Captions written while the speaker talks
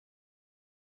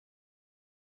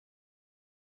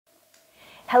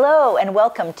Hello and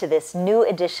welcome to this new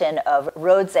edition of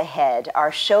Rhodes Ahead,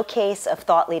 our showcase of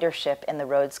thought leadership in the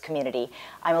Rhodes community.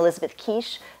 I'm Elizabeth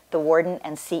Quiche, the Warden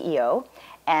and CEO,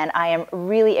 and I am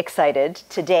really excited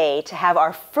today to have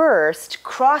our first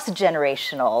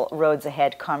cross-generational Rhodes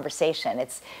Ahead conversation.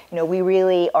 We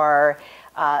really are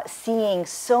seeing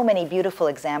so many beautiful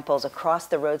examples across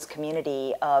the Rhodes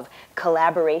community of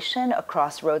collaboration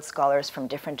across Rhodes scholars from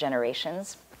different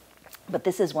generations. But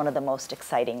this is one of the most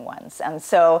exciting ones. And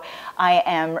so I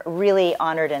am really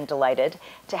honored and delighted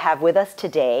to have with us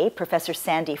today Professor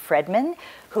Sandy Fredman,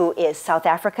 who is South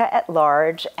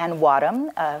Africa-at-Large and Wadham,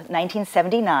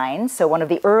 1979, so one of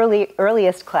the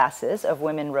earliest classes of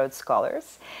women Rhodes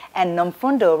scholars, and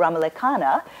Nomfundo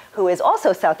Ramalekana, who is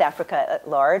also South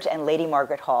Africa-at-Large and Lady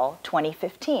Margaret Hall,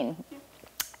 2015.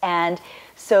 And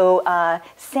so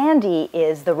Sandy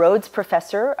is the Rhodes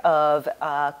Professor of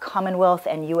Commonwealth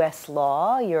and U.S.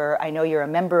 Law. I know you're a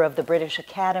member of the British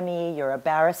Academy. You're a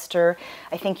barrister.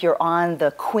 I think you're on the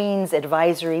Queen's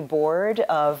Advisory Board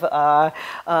of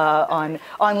on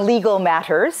legal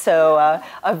matters. So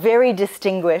a very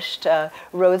distinguished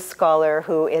Rhodes scholar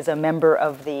who is a member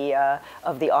of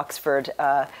the Oxford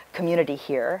community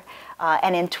here.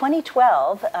 And in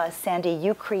 2012, Sandy,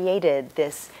 you created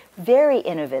this very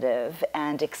innovative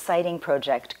and exciting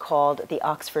project called the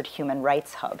Oxford Human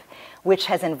Rights Hub, which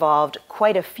has involved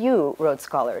quite a few Rhodes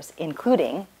scholars,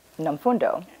 including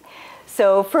Nomfundo.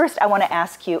 So first, I want to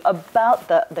ask you about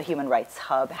the Human Rights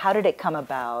Hub. How did it come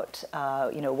about?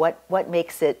 What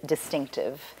makes it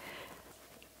distinctive?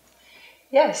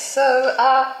 Yes, so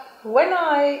when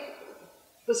I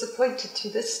was appointed to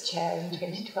this chair in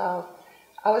 2012,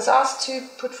 I was asked to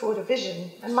put forward a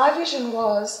vision. And my vision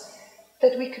was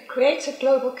that we could create a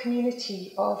global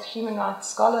community of human rights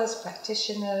scholars,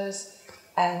 practitioners,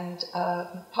 and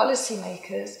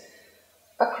policymakers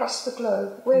across the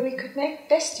globe, where we could make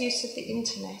best use of the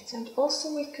internet, and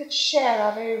also we could share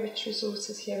our very rich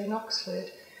resources here in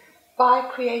Oxford by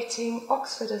creating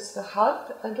Oxford as the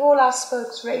hub and all our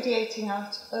spokes radiating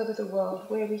out over the world,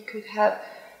 where we could have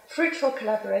fruitful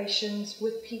collaborations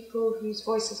with people whose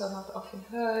voices are not often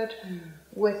heard,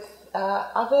 with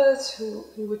others who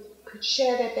could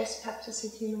share their best practice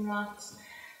in human rights.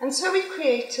 And so we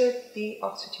created the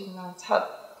Oxford Human Rights Hub,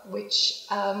 which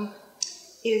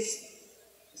is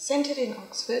centered in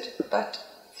Oxford, but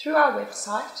through our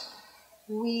website,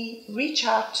 we reach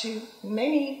out to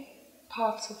many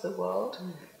parts of the world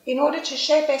in order to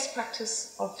share best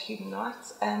practice of human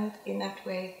rights, and in that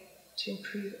way to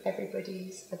improve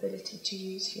everybody's ability to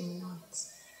use human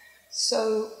rights.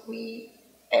 So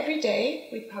every day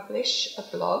we publish a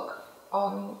blog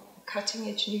on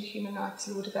cutting-edge new human rights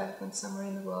law development somewhere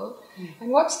in the world.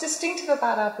 And what's distinctive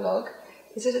about our blog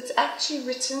is that it's actually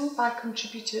written by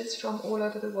contributors from all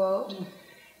over the world.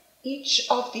 Each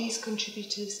of these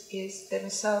contributors is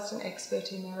themselves an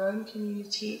expert in their own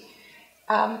community,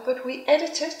 but we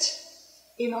edit it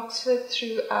in Oxford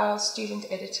through our student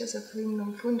editors, of whom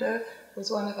Nomfundo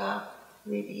was one of our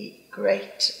really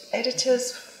great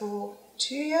editors for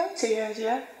 2 years. 2 years,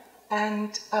 yeah.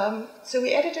 And so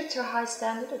we edit it to a high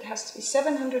standard. It has to be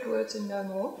 700 words and no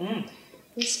more.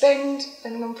 We spend,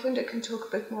 and Nomfundo can talk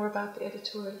a bit more about the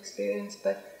editorial experience,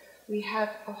 but we have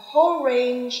a whole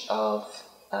range of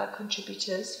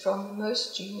contributors, from the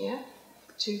most junior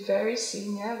to very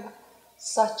senior,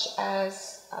 such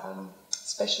as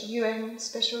special UN,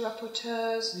 special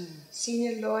rapporteurs,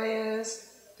 senior lawyers,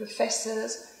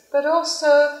 professors, but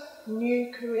also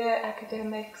new career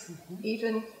academics.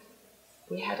 Even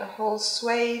we had a whole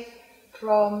swathe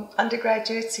from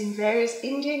undergraduates in various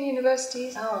Indian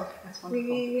universities. Oh, that's wonderful.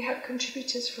 We have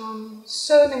contributors from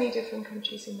so many different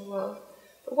countries in the world.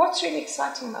 But what's really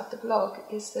exciting about the blog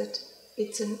is that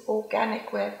it's an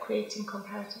organic way of creating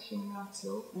comparative human rights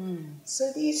law.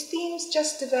 So these themes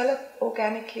just develop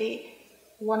organically,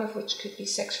 one of which could be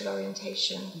sexual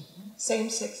orientation,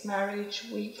 same-sex marriage.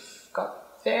 We've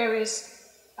got various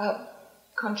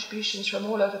contributions from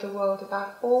all over the world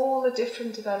about all the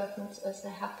different developments as they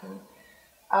happen,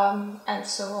 and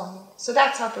so on. So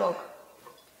that's our blog.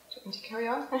 Do you want to carry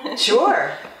on?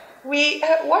 Sure.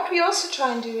 What we also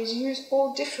try and do is use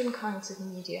all different kinds of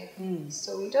media.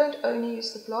 So we don't only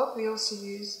use the blog,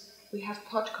 we have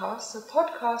podcasts. So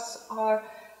podcasts are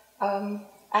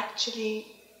actually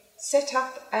set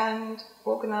up and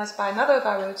organized by another of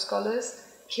our Rhodes scholars,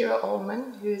 Kira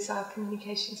Allman, who is our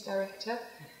communications director.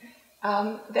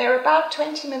 They're about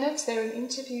 20 minutes. They're an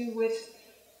interview with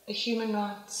a human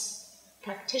rights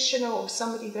practitioner or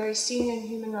somebody very senior in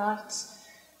human rights.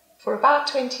 For about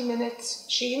 20 minutes,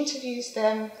 she interviews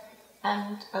them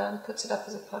and puts it up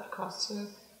as a podcast. So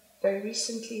very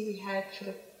recently we had, for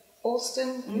the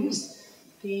Alston, who's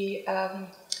the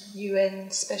UN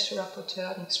Special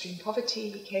Rapporteur on Extreme Poverty.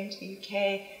 He came to the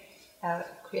UK,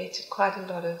 created quite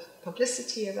a lot of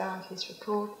publicity around his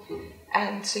report.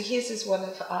 And so his is one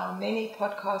of our many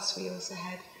podcasts. We also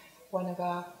had one of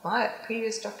my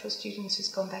previous doctoral students who's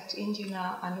gone back to India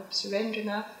now, Anup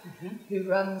Surendranath, who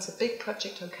runs a big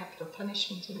project on capital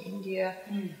punishment in India.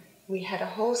 We had a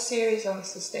whole series on the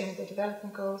Sustainable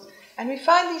Development Goals. And we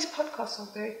find these podcasts are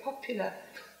very popular.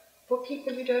 For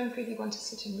people who don't really want to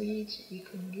sit and read, you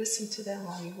can listen to them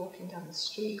while you're walking down the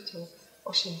street or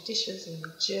washing dishes in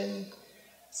the gym.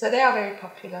 So they are very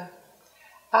popular.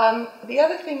 The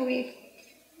other thing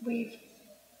we've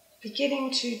beginning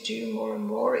to do more and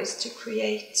more is to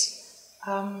create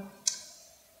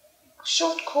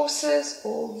short courses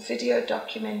or video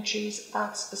documentaries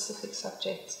about specific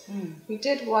subjects. We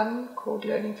did one called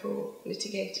Learning for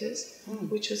Litigators,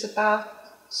 which was about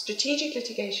strategic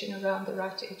litigation around the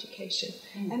right to education.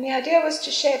 And the idea was to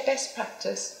share best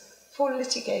practice for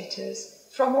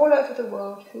litigators from all over the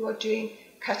world who are doing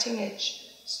cutting-edge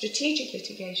strategic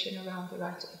litigation around the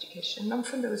right to education.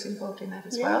 Nomfundo was involved in that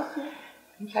as well.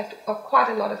 In fact, quite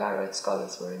a lot of our Rhodes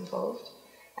Scholars were involved.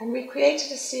 And we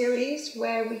created a series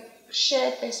where we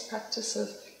shared best practice of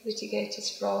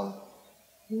litigators from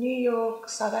New York,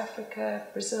 South Africa,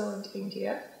 Brazil, and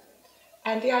India.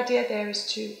 And the idea there is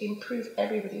to improve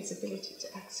everybody's ability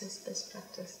to access best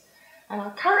practice. And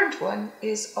our current one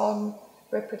is on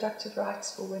reproductive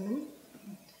rights for women.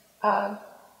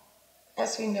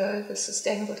 As we know, the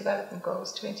Sustainable Development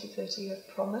Goals 2030 have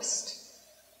promised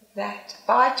that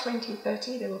by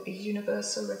 2030 there will be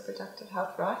universal reproductive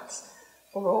health rights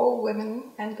for all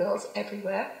women and girls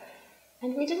everywhere.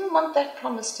 And we didn't want that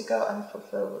promise to go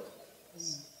unfulfilled.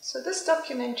 So this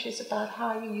documentary is about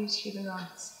how you use human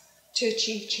rights to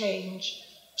achieve change,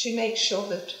 to make sure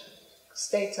that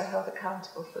states are held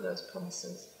accountable for those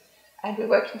promises. And we're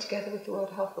working together with the World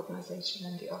Health Organization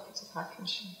and the Office of High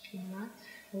Commissioner for Human Rights.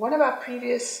 And one of our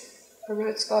previous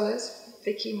Rhodes Scholars,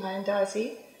 Vicky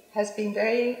Mayandazi, has been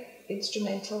very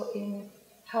instrumental in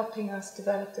helping us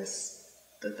develop this,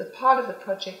 the part of the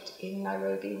project in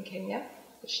Nairobi in Kenya.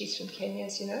 She's from Kenya,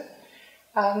 as you know.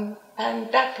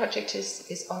 And that project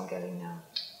is ongoing now.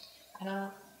 And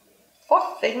our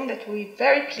fourth thing that we're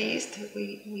very pleased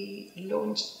we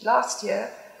launched last year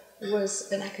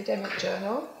was an academic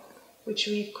journal, which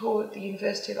we've called the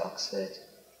University of Oxford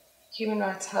Human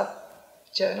Rights Hub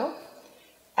Journal.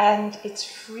 And it's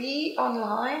free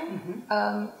online,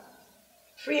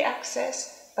 free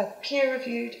access, but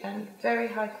peer-reviewed and very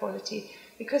high quality,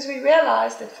 because we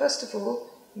realized that, first of all,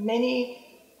 many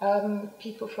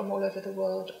people from all over the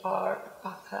world are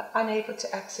unable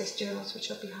to access journals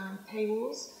which are behind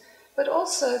paywalls, but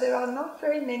also there are not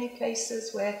very many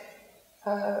places where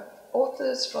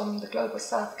authors from the Global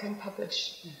South can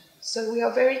publish. So we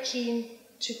are very keen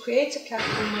to create a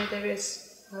platform where there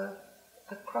is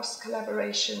a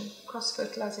cross-collaboration,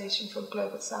 cross-fertilization from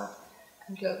Global South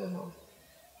and Global North.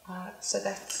 So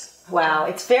that's... Wow,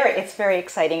 it's very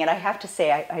exciting. And I have to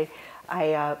say,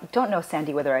 I don't know,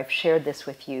 Sandy, whether I've shared this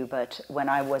with you, but when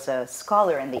I was a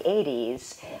scholar in the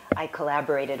 80s, I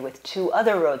collaborated with two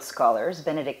other Rhodes Scholars,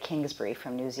 Benedict Kingsbury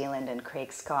from New Zealand and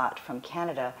Craig Scott from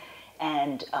Canada,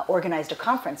 and organized a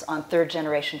conference on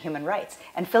third-generation human rights.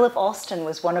 And Philip Alston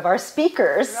was one of our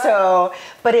speakers. Right. So,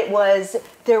 but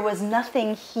there was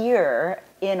nothing here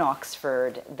in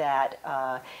Oxford that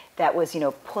that was,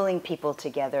 pulling people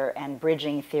together and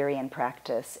bridging theory and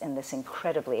practice in this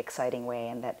incredibly exciting way,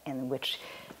 and in which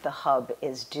the hub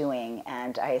is doing.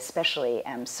 And I especially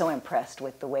am so impressed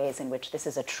with the ways in which this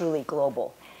is a truly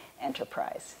global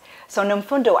enterprise. So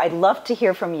Nomfundo, I'd love to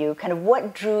hear from you. Kind of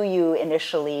what drew you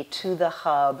initially to the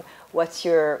hub? What's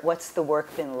the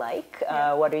work been like?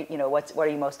 What are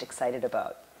you most excited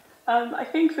about? I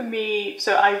think for me,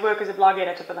 so I work as a blog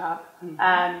editor for the hub,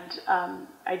 and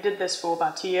I did this for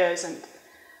about 2 years, and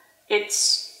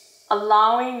it's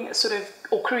allowing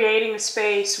or creating a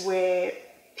space where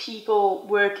people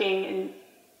working in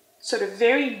sort of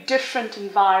very different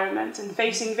environments and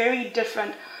facing very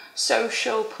different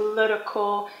social,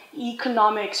 political,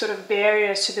 economic sort of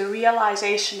barriers to the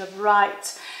realization of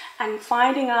rights, and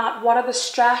finding out what are the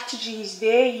strategies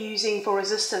they're using for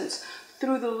resistance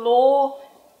through the law,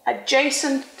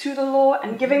 adjacent to the law,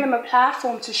 and giving them a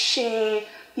platform to share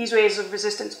these ways of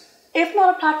resistance. If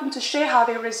not a platform to share how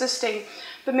they're resisting,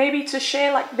 but maybe to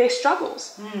share like their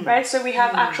struggles, right? So we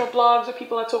have actual blogs where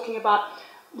people are talking about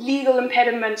legal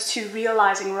impediments to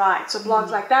realizing rights, or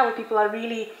blogs like that where people are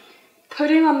really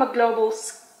putting on the global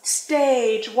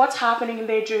stage what's happening in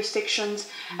their jurisdictions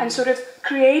and sort of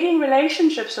creating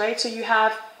relationships, right? So you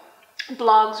have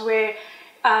blogs where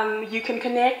you can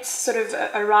connect sort of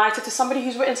a writer to somebody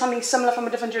who's written something similar from a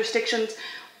different jurisdiction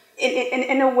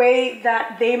in a way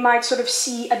that they might sort of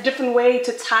see a different way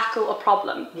to tackle a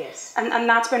problem. Yes. And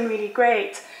that's been really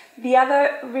great. The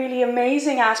other really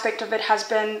amazing aspect of it has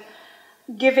been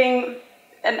giving,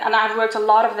 and I've worked a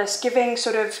lot of this, giving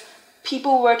sort of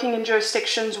people working in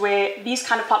jurisdictions where these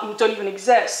kind of platforms don't even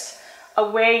exist, a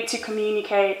way to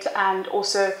communicate and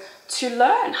also to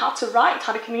learn how to write,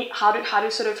 how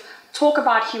to sort of talk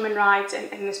about human rights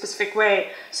in a specific way.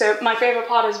 So my favorite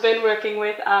part has been working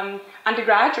with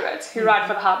undergraduates who write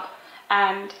for the Hub,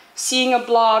 and seeing a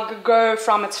blog go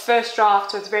from its first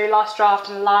draft to its very last draft,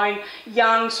 and allowing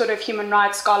young sort of human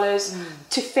rights scholars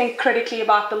to think critically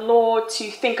about the law,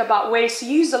 to think about ways to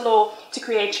use the law to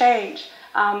create change.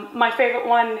 My favorite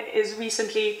one is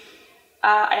recently,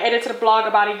 I edited a blog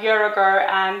about a year ago,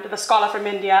 and the scholar from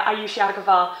India, Ayushi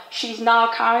Argaval, she's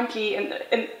now currently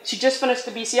she just finished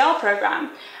the BCL program,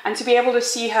 and to be able to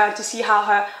see her, to see how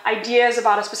her ideas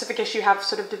about a specific issue have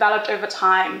sort of developed over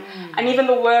time, and even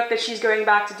the work that she's going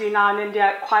back to do now in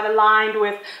India quite aligned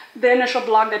with the initial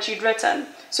blog that she'd written.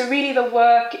 So really the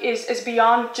work is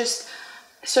beyond just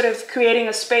sort of creating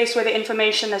a space where the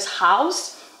information is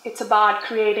housed. It's about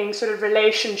creating sort of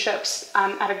relationships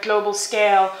at a global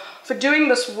scale for doing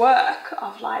this work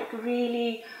of like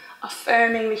really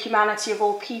affirming the humanity of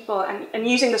all people, and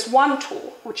using this one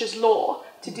tool, which is law,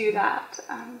 to do that.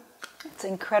 It's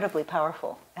incredibly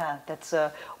powerful. That's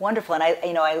wonderful,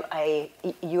 and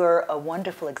you're a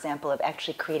wonderful example of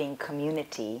actually creating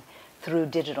community through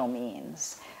digital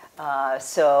means.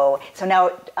 So now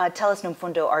tell us,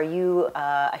 Nomfundo, are you,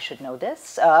 I should know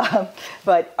this,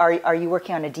 but are you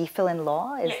working on a DPhil in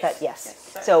law? Is yes. that,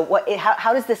 yes. Yes, so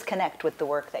how does this connect with the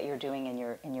work that you're doing in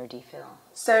your DPhil?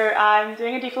 So I'm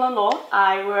doing a DPhil in law.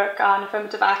 I work on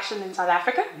affirmative action in South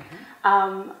Africa.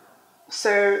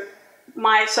 So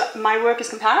my work is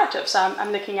comparative. So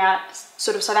I'm looking at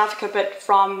sort of South Africa, but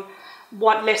from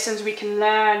what lessons we can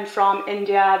learn from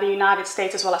India, the United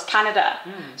States, as well as Canada.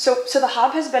 So the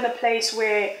Hub has been a place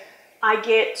where I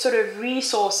get sort of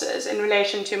resources in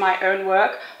relation to my own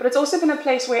work, but it's also been a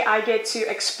place where I get to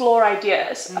explore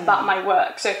ideas about my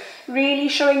work. So really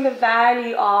showing the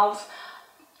value of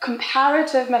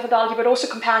comparative methodology, but also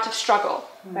comparative struggle,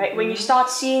 right? When you start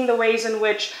seeing the ways in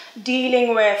which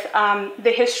dealing with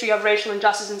the history of racial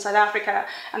injustice in South Africa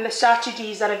and the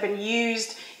strategies that have been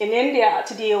used in India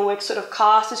to deal with sort of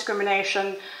caste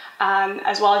discrimination,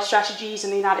 as well as strategies in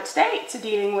the United States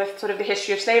dealing with sort of the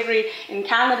history of slavery in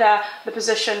Canada, the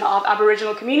position of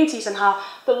Aboriginal communities, and how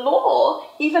the law,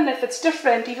 even if it's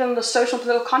different, even the social and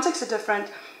political contexts are different,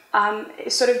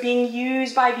 is sort of being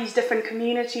used by these different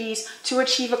communities to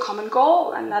achieve a common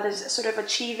goal, and that is sort of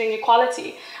achieving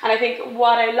equality. And I think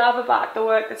what I love about the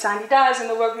work that Sandy does and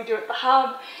the work we do at the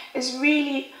Hub is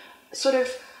really sort of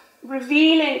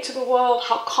revealing to the world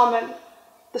how common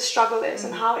the struggle is,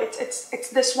 and how it's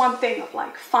this one thing of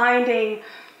like finding,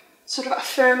 sort of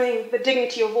affirming the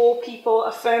dignity of all people,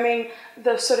 affirming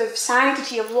the sort of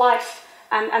sanctity of life,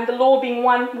 and the law being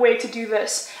one way to do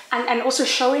this, and also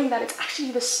showing that it's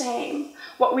actually the same.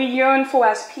 What we yearn for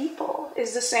as people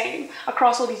is the same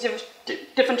across all these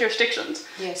different jurisdictions.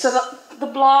 Yes. So the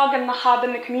blog and the Hub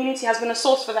and the community has been a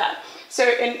source for that. So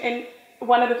in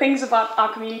one of the things about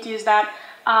our community is that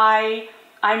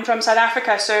I'm from South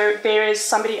Africa, so there is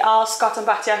somebody else, Scott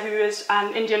Mbatia, who is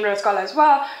an Indian Rhodes Scholar as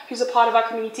well, who's a part of our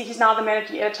community. He's now the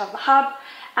managing editor of the Hub.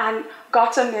 And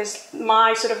Gautam is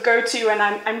my sort of go-to, and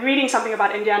I'm reading something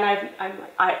about India, and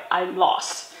I'm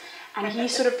lost. And he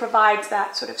sort of provides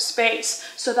that sort of space.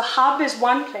 So the Hub is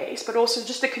one place, but also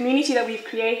just the community that we've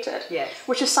created,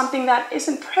 which is something that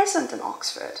isn't present in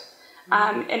Oxford,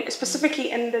 and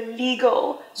specifically in the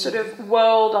legal sort of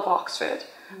world of Oxford,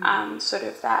 sort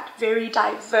of that very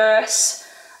diverse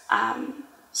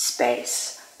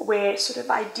space where sort of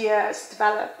ideas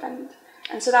develop, and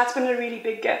so that's been a really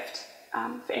big gift.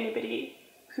 For anybody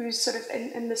who's sort of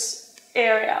in this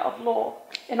area of law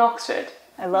in Oxford.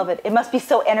 I love it. It must be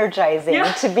so energizing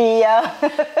to be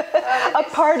a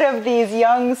part of these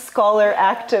young scholar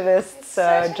activists'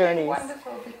 journeys.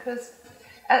 Wonderful, because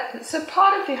so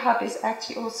part of the Hub is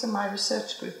actually also my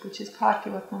research group, which is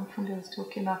partly what Nomfundo was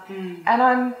talking about. And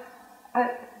I'm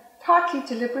partly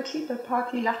deliberately, but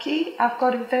partly lucky. I've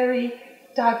got a very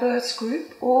diverse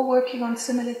group, all working on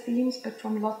similar themes, but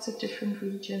from lots of different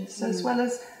regions. So as well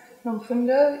as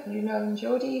Nomfundo,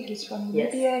 Njodi, who's from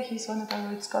Namibia, he's one of our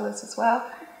Rhodes Scholars as well.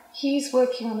 He's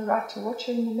working on the right to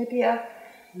water in Namibia.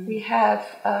 We have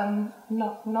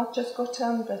not just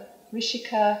Gautam, but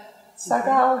Rishika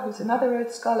Sagal, who's another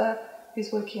Rhodes Scholar,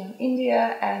 who's working on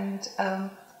India, and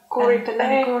Gori and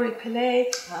Pillay. Gori Pillay.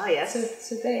 Oh, yes.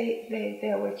 So they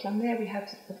are working on there. We have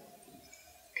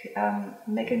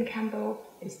Megan Campbell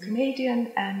is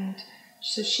Canadian, and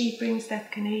so she brings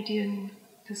that Canadian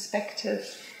perspective.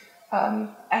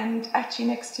 And actually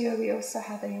next year we're also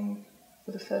having,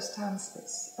 for the first time,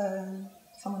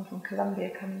 someone from Colombia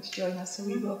coming to join us. So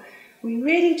we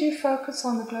really do focus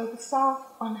on the Global South,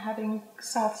 on having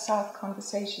South-South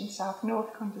conversation,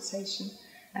 South-North conversation,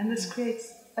 and this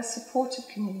creates a supportive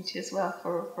community as well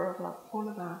for all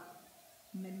of our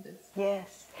members.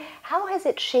 Yes. How has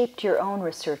it shaped your own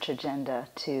research agenda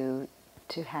to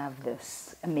have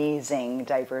this amazing,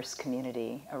 diverse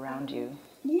community around you?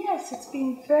 Yes, it's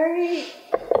been very,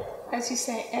 as you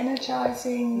say,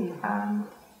 energizing.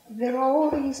 There are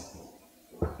all these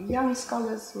young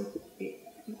scholars with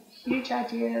huge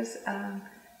ideas,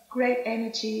 great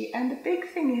energy, and the big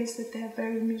thing is that they're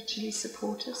very mutually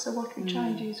supportive. So what we try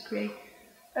and do is create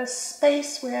a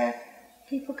space where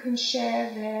people can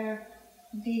share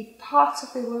the parts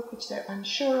of their work which they're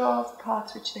unsure of,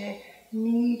 parts which they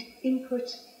need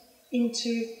input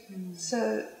into.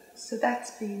 So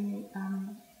that's been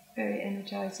very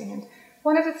energizing. And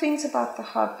one of the things about the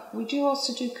hub, we do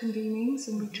also do convenings,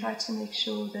 and we try to make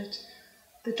sure that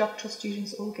the doctoral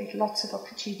students all get lots of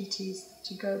opportunities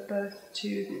to go both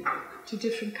to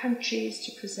different countries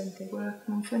to present their work.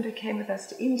 Nomfundo came with us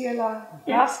to India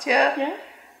last year. Yeah.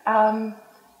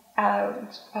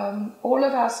 All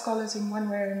of our scholars in one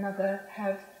way or another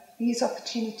have these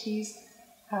opportunities.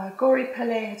 Gori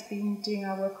Pillay has been doing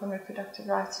our work on reproductive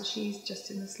rights, so she's just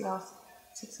in this last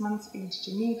 6 months been to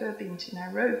Geneva, been to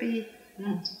Nairobi,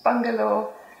 and to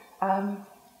Bangalore,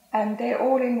 and they're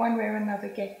all in one way or another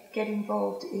get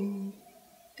involved in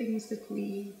things that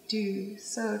we do.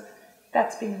 So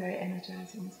that's been very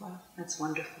energizing as well. That's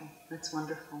wonderful. That's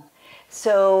wonderful.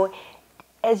 So,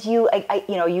 as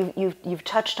you've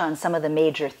touched on some of the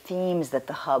major themes that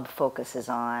the hub focuses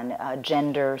on: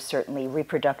 gender, certainly,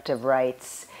 reproductive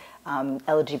rights,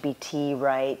 LGBT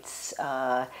rights,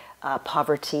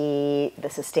 poverty, the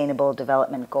Sustainable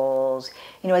Development Goals.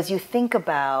 As you think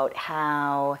about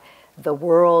how the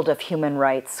world of human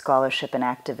rights scholarship and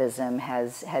activism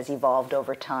has evolved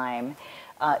over time,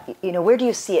 where do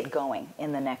you see it going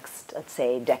in the next, let's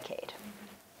say, decade?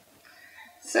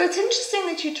 So it's interesting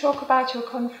that you talk about your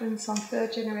conference on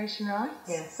third generation rights.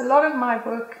 Yes. A lot of my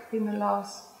work in the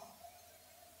last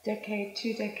decade,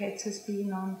 2 decades, has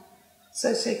been on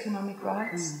socioeconomic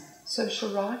rights,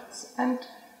 social rights, and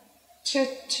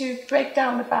to break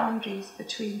down the boundaries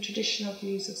between traditional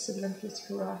views of civil and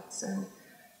political rights and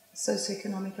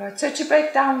socioeconomic rights. So to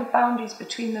break down the boundaries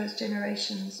between those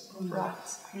generations of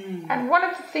rights. And one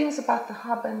of the things about the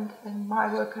hub and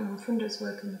my work and Nomfundo's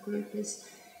work in the group is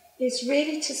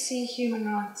really to see human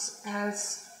rights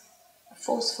as a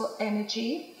force for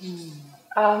energy.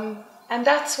 And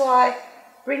that's why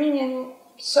bringing in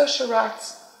social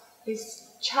rights is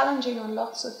challenging on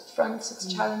lots of fronts. It's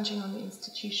challenging on the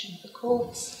institution of the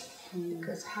courts,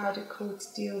 because how do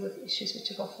courts deal with issues which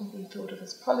have often been thought of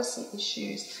as policy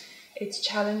issues? It's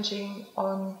challenging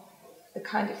on the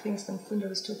kind of things that Nomfundo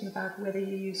was talking about, whether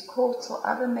you use courts or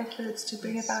other methods to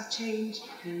bring about change.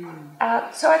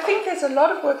 So I think there's a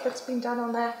lot of work that's been done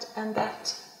on that, and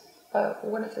that a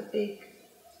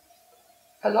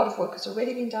lot of work has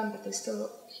already been done, but there's still a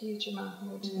huge amount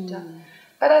more to be done.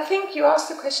 But I think you asked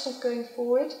the question of going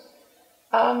forward.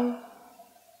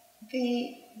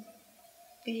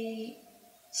 The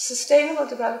Sustainable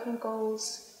Development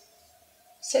Goals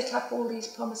set up all these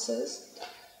promises,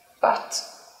 but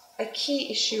a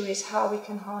key issue is how we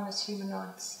can harness human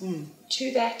rights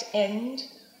to that end,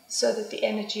 so that the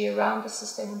energy around the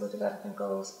Sustainable Development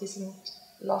Goals isn't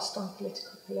lost on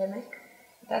political polemic.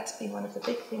 That's been one of the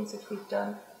big things that we've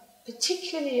done,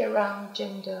 particularly around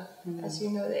gender. As you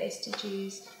know, the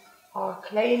SDGs are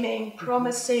claiming,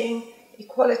 promising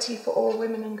equality for all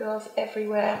women and girls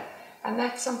everywhere, and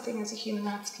that's something as a human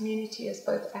rights community, as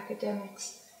both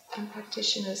academics and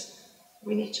practitioners,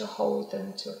 we need to hold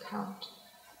them to account.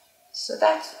 So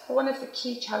that's one of the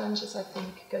key challenges, I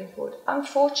think, going forward.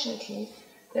 Unfortunately,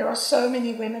 there are so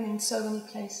many women in so many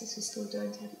places who still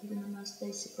don't have even the most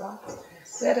basic rights.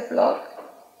 We had a blog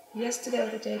yesterday or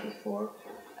the day before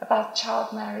about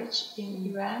child marriage in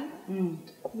Iran.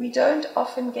 We don't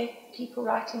often get people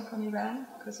writing from Iran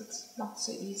because it's not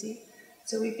so easy.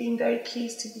 So we've been very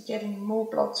pleased to be getting more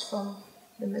blogs from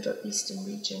the Middle Eastern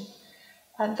region.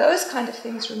 And those kind of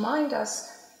things remind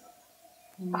us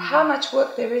how much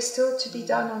work there is still to be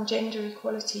done on gender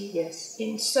equality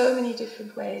in so many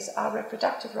different ways. Our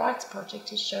reproductive rights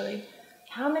project is showing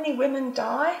how many women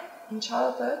die in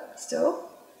childbirth still.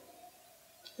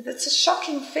 It's a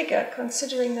shocking figure,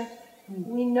 considering that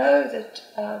we know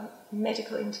that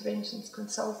medical interventions can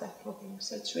solve that problem.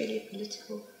 So it's really a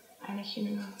political and a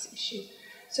human rights issue.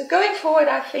 So going forward,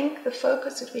 I think the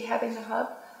focus that we have in the hub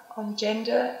on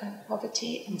gender and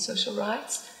poverty and social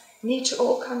rights need to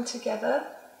all come together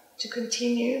to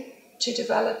continue to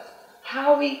develop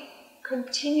how we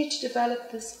continue to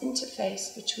develop this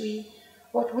interface between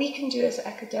what we can do as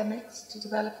academics to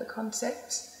develop the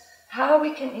concepts, how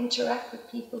we can interact with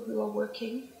people who are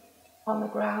working on the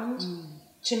ground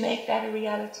to make that a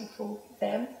reality for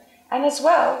them, and as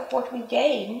well what we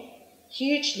gain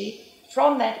hugely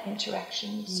from that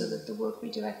interaction so that the work we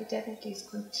do academically is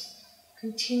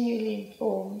continually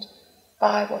informed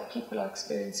by what people are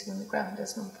experiencing on the ground,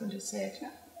 as Nomfundo said.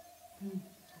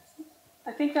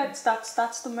 I think that's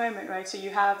the moment, right? So you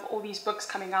have all these books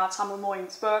coming out, Samuel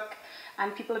Moyen's book,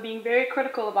 and people are being very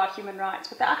critical about human rights.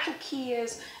 But the actual key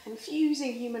is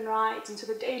infusing human rights into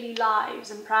the daily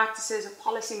lives and practices of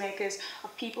policymakers,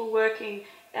 of people working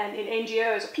in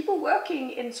NGOs, of people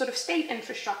working in sort of state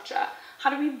infrastructure. How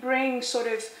do we bring sort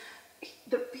of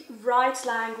the rights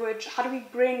language? How do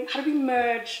we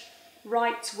merge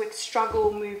rights with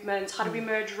struggle movements? How do we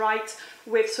merge rights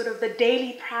with sort of the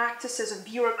daily practices of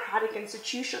bureaucratic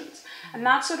institutions? And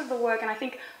that's sort of the work, and I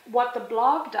think what the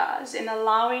blog does in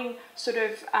allowing sort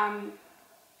of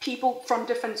people from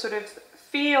different sort of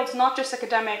fields, not just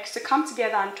academics, to come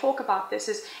together and talk about this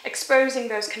is exposing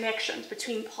those connections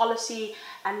between policy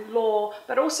and law,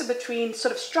 but also between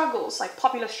sort of struggles like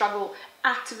popular struggle,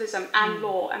 activism and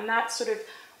law, and that's sort of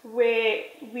where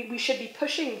we should be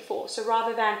pushing for. So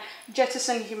rather than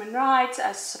jettison human rights,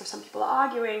 as sort of some people are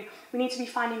arguing, we need to be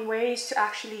finding ways to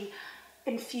actually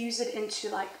infuse it into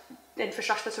like the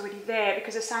infrastructure that's already there.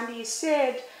 Because as Sandy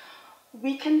said,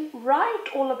 we can write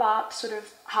all about sort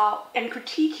of how and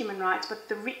critique human rights, but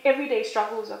the everyday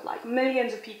struggles of like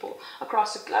millions of people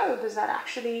across the globe is that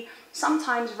actually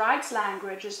sometimes rights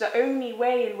language is the only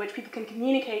way in which people can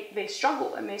communicate their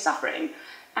struggle and their suffering,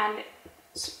 and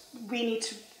we need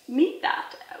to meet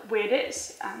that where it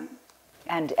is.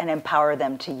 And empower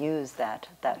them to use that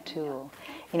tool.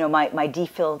 You know, my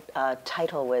DPhil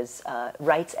title was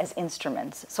Rights as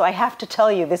Instruments. So I have to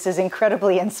tell you, this is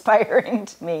incredibly inspiring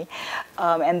to me.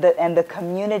 And the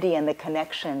community and the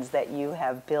connections that you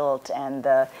have built and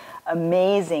the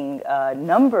amazing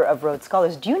number of Rhodes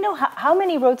Scholars. Do you know how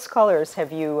many Rhodes Scholars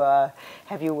have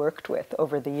you worked with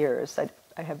over the years? I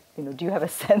have, you know, do you have a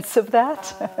sense of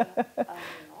that?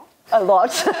 A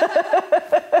lot.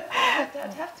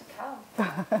 I'd have to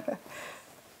count.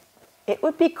 It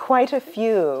would be quite a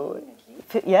few.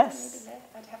 Yes.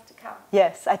 I'd have to count.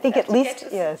 Yes, I think at least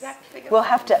yes. We'll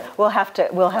have to. At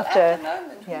the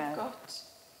moment, we've got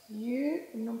you,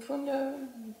 Nomfundo,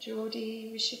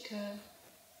 Jordi, Rishika,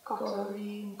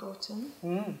 Gauri, and Gautam.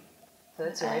 So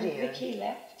that's already. And Vicky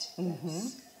left.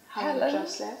 Helen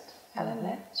just left. Helen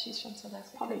left. She's from South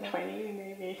Africa. Probably 20,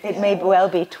 maybe. It may well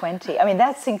be 20. I mean,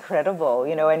 that's incredible,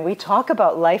 you know, and we talk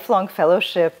about lifelong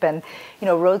fellowship and, you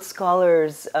know, Rhodes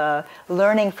Scholars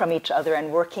learning from each other and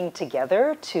working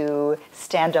together to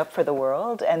stand up for the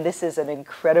world. And this is an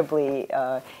incredibly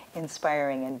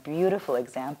inspiring and beautiful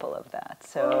example of that.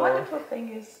 So the wonderful thing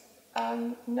is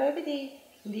nobody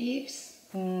leaves.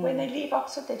 When they leave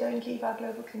Oxford, they don't leave our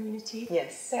global community.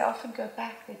 Yes. They often go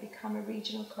back. They become a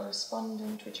regional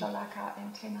correspondent, which are like our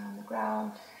antenna on the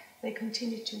ground. They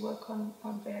continue to work on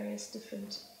various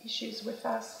different issues with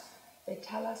us. They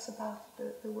tell us about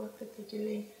the work that they're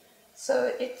doing.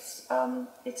 So it's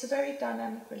a very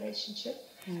dynamic relationship.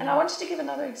 And I wanted to give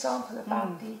another example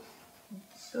about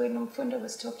when Nomfundo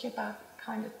was talking about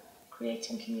kind of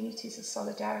creating communities of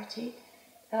solidarity.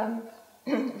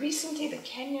 Recently, the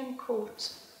Kenyan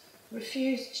court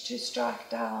refused to strike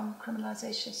down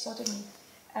criminalization of sodomy,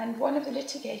 and one of the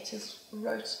litigators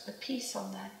wrote a piece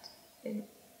on that. And,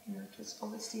 you know, it was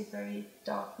obviously a very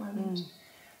dark moment.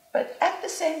 But at the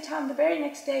same time, the very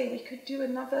next day, we could do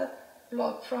another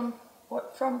blog from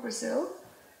Brazil,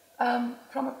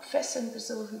 from a professor in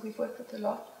Brazil who we've worked with a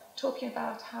lot, talking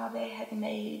about how they had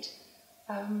made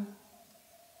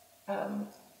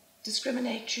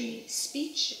discriminatory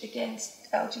speech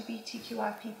against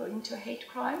LGBTQI people into a hate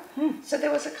crime. So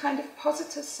there was a kind of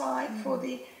positive side for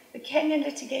the Kenyan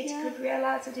litigator could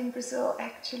realize that in Brazil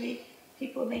actually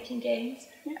people were making gains.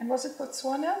 And was it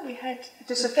Botswana? We had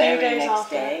just the a few very days next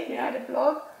after, day we had a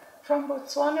blog from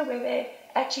Botswana where they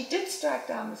actually did strike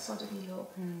down the sodomy law.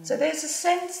 So there's a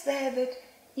sense there that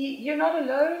you're not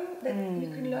alone, that you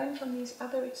can learn from these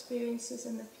other experiences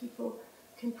and that people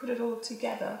can put it all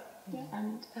together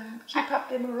and keep up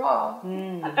their morale.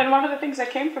 And one of the things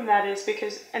that came from that is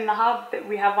because in the hub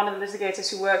we have one of the litigators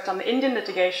who worked on the Indian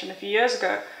litigation a few years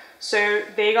ago. So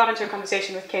they got into a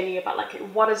conversation with Kenny about like,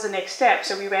 what is the next step?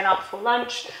 So we went out for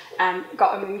lunch and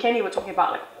Kenny were talking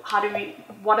about like,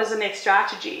 what is the next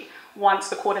strategy once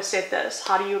the court has said this?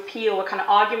 How do you appeal? What kind of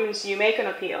arguments do you make an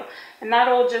appeal? And that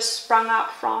all just sprung up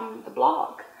from the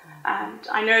blog. And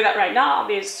I know that right now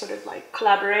there's sort of like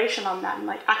collaboration on that and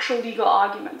like actual legal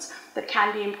arguments that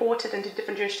can be imported into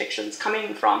different jurisdictions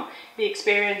coming from the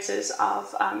experiences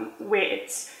of where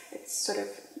it's sort of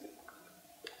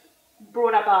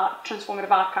brought about transformative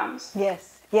outcomes.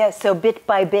 Yes, yes. So bit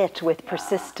by bit, with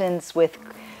persistence, with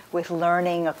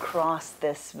learning across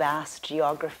this vast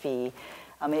geography,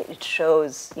 it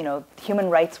shows, human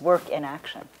rights work in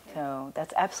action. So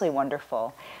that's absolutely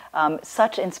wonderful.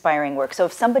 Such inspiring work. So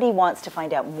if somebody wants to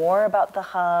find out more about the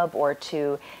hub or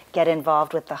to get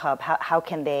involved with the hub, how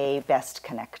can they best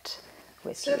connect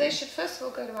with you? So they should first of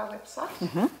all go to our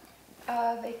website.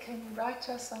 They can write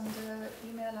us under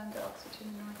email under Oxford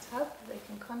Human Rights Hub. They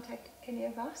can contact any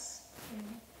of us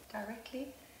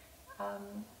directly.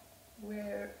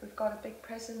 We've got a big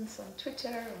presence on Twitter,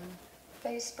 on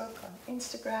Facebook, on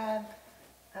Instagram.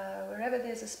 Wherever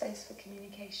there's a space for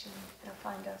communication, they'll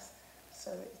find us.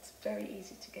 So it's very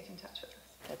easy to get in touch with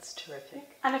us. That's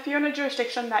terrific. And if you're in a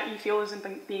jurisdiction that you feel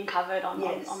isn't being covered on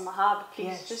the hub,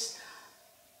 please just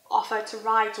offer to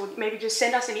write, or maybe just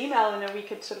send us an email and then we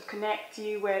could sort of connect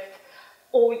you with,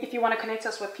 or if you want to connect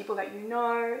us with people that you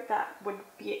know that would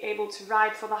be able to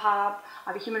write for the hub,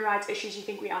 other human rights issues you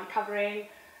think we aren't covering,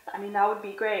 that would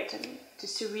be great, and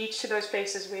just to reach to those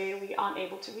places where we aren't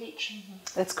able to reach.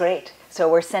 That's great.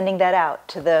 So we're sending that out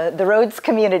to the Rhodes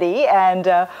community, and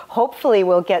hopefully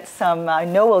we'll get some, I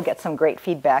know we'll get some great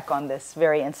feedback on this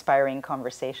very inspiring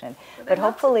conversation. But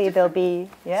hopefully there'll be,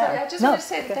 Sorry, I just want to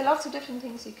say that there are lots of different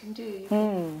things you can do. You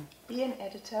can be an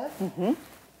editor.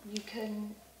 You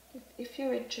can, if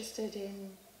you're interested in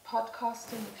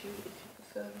podcasting, if you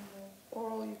prefer more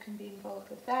oral, you can be involved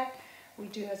with that. We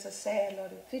do, as I say, a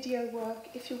lot of video work.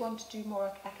 If you want to do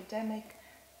more academic,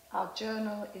 our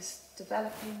journal is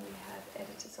developing. We have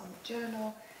editors on the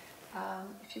journal.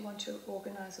 If you want to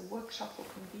organize a workshop or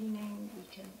convening, we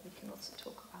can also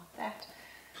talk about that.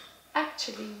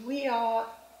 Actually, we are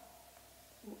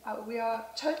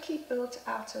totally built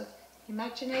out of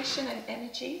imagination and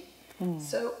energy.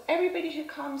 So everybody who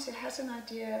comes who has an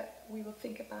idea, we will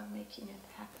think about making it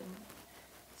happen.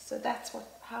 So that's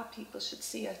how people should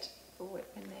see it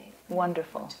when they want to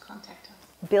contact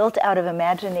us. Built out of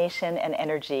imagination and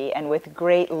energy, and with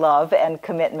great love and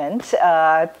commitment.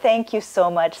 Thank you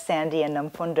so much, Sandy and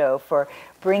Nomfundo, for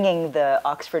bringing the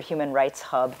Oxford Human Rights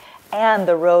Hub and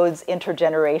the Rhodes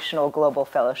Intergenerational Global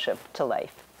Fellowship to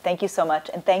life. Thank you so much,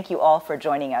 and thank you all for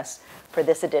joining us for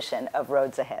this edition of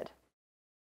Rhodes Ahead.